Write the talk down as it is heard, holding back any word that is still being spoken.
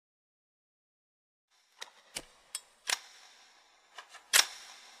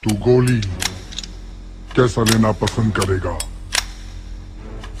तू गोली कैसा लेना पसंद करेगा?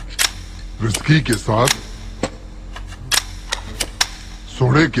 विस्की के साथ,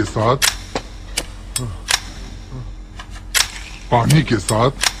 सोडे के साथ, पानी के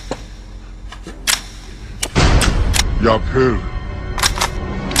साथ, या फिर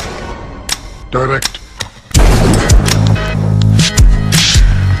डायरेक्ट?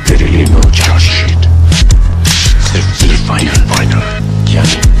 तेरे लिए नो चार्ज शीट, सिर्फ फाइनल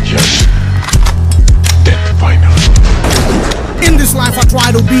यानी death final. In this life I try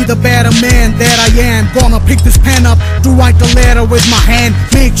to be the better man that I am. Gonna pick this pen up to write the letter with my hand.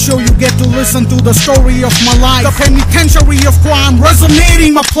 Make sure you get to listen to the story of my life. The penitentiary of crime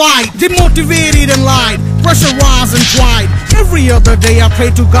resonating my plight. Demotivated and lied, pressurized and tried. Every other day I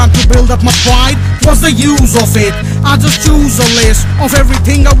pray to God to build up my pride. What's the use of it? I just choose a list of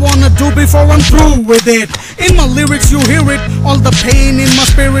everything I wanna do before I'm through with it. In my lyrics you hear it, all the pain in my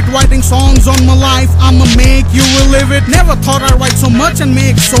spirit. Writing songs on my life, I'ma make you relive it. Never thought I'd write so much and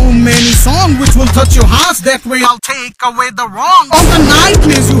make so many songs which will touch your hearts. That way I'll take away the wrong. All the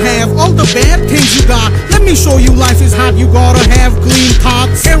nightmares you have, all the bad things you got. Let me show you life is hard, you gotta have clean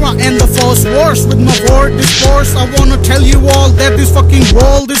thoughts. Here I end the first verse with my word discourse. I wanna tell you all that this fucking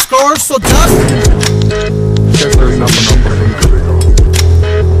world is cursed. So just कैसा लेना पसंद करेगा?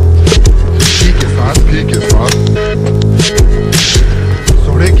 Whisky के साथ, सोडे के साथ,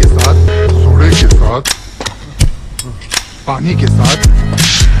 पानी के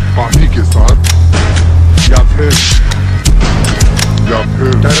साथ, या फिर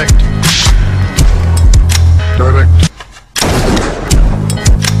डायरेक्ट?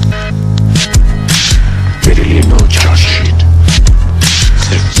 तेरे लिए नो चार्ज शीट,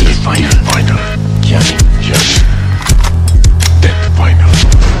 सिर्फ फाइनल यानी death final.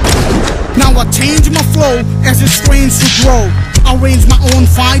 now I change my flow as it strains to grow. Arrange my own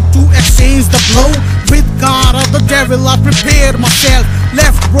fight to exchange the blow. With God or the devil I prepared myself.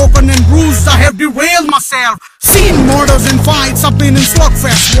 Left broken and bruised, I have derailed myself. Seen murders and fights, I've been in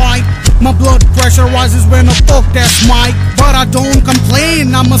slugfest, right? My blood pressure rises when I talk that's mic. But I don't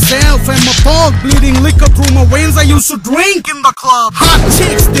complain, I'm myself and my thug. Bleeding liquor through my veins, I used to drink in the club. Hot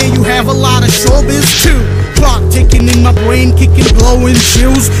chicks, there you have a lot of showbiz too. Clock ticking in my brain, kicking glowing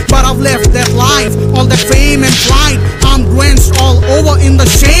shoes. But I've left that life, all that fame and flight. I'm drenched all over in the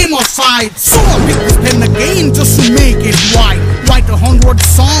shame of fight. So I pick this pen again just to make it right. Write 100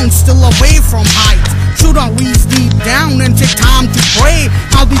 songs still away from height. Should I reach deep down and take time to pray?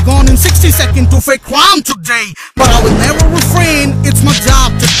 I'll be gone in 60 seconds to fake crime today. But I will never refrain, it's my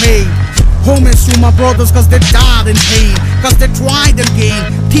job to pay homage to my brothers cause they died in pain. Cause they tried in gain,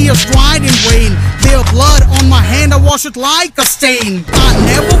 tears dried in rain. Their blood on my hand, I wash it like a stain. I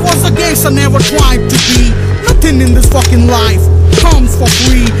never was a gangster, never tried to be. Nothing in this fucking life comes for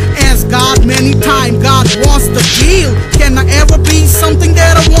free. Ask God many times, God wants the deal. Can I ever be something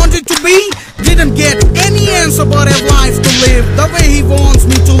that I wanted to be? Didn't get any answer but have life to live. The way he wants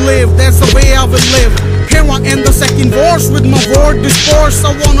me to live, that's the way I will live. Here I end the second verse with my word discourse.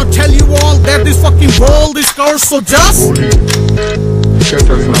 I wanna tell you all that this fucking world is cursed. So just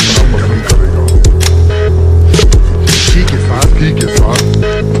कैसा लेना पसंद करेगा? Whisky के साथ,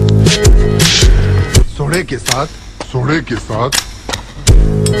 सोडे के साथ,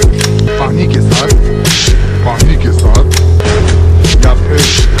 पानी के साथ,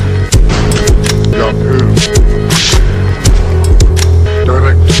 या फिर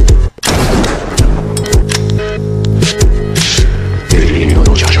डायरेक्ट?